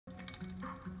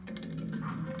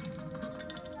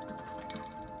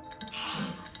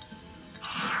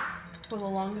For the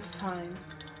longest time,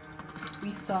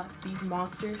 we thought these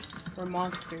monsters were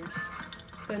monsters.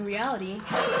 But in reality,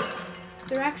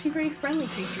 they're actually very friendly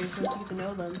creatures once you get to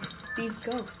know them. These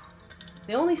ghosts.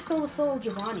 They only stole the soul of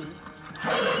Giovanni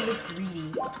because he was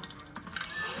greedy.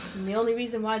 And the only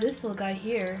reason why this little guy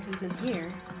here is in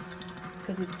here is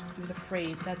because he was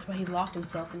afraid. That's why he locked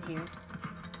himself in here.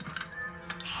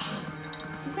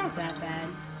 He's not that bad.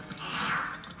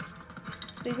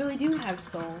 They really do have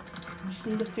souls. You just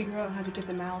need to figure out how to get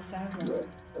the malice out of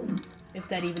them. If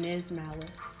that even is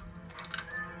malice.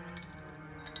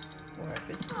 Or if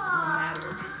it's just a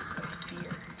matter of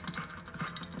fear.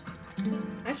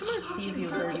 I just wanted to see if you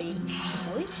heard me.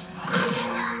 Really?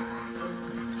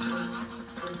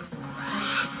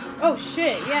 Oh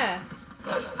shit, yeah.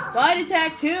 Well, I'd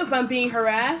attack too if I'm being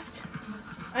harassed.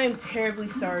 I am terribly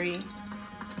sorry.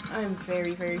 I am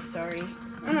very, very sorry.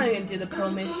 I'm not gonna do the Poe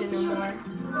mission no more.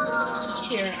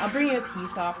 Here, I'll bring you a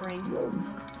peace offering.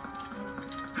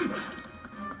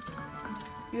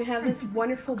 You have this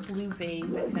wonderful blue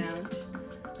vase I found.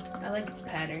 I like its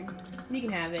pattern. You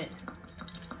can have it.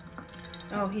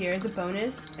 Oh, here, as a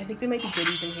bonus, I think there might be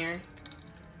goodies in here.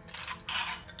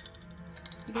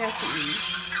 You can have some of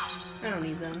these. I don't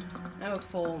need them. I have a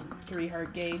full 3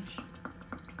 heart gauge.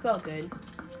 It's all good.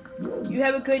 You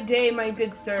have a good day, my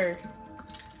good sir.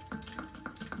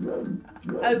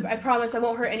 I promise I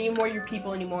won't hurt any more of your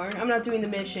people anymore. I'm not doing the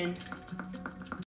mission.